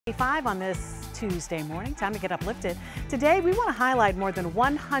5 on this Tuesday morning. Time to get uplifted. Today we want to highlight more than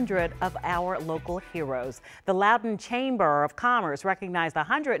 100 of our local heroes. The Loudoun Chamber of Commerce recognized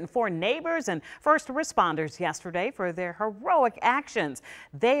 104 neighbors and first responders yesterday for their heroic actions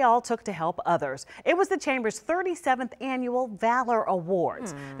they all took to help others. It was the Chamber's 37th annual Valor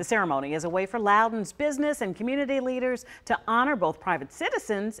Awards. The ceremony is a way for Loudoun's business and community leaders to honor both private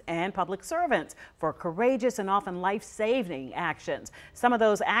citizens and public servants for courageous and often life-saving actions. Some of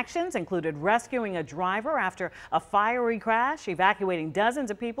those actions included rescuing a driver after a fiery crash, evacuating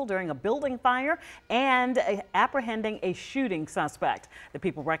dozens of people during a building fire, and apprehending a shooting suspect. The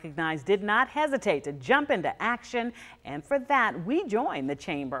people recognized did not hesitate to jump into action, and for that, we join the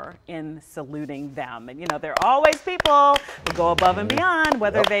Chamber in saluting them. And you know, there are always people who go above and beyond,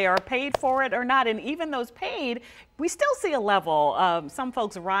 whether they are paid for it or not. And even those paid, we still see a level of some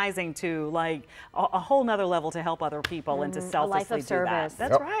folks rising to like a whole nother level to help other people and to selflessly do that.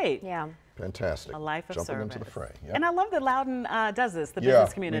 That's right. Yeah. A Fantastic. life of Jumping service. into the fray. Yep. And I love that Loudoun does this, the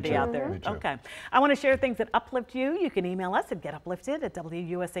business community out there. Me too. Okay. I want to share things that uplift you. You can email us at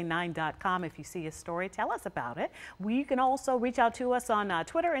getuplifted@WUSA9.com. If you see a story, tell us about it. You can also reach out to us on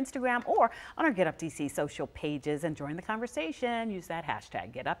Twitter, Instagram, or on our Get Up DC social pages and join the conversation. Use that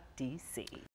hashtag GetUpDC.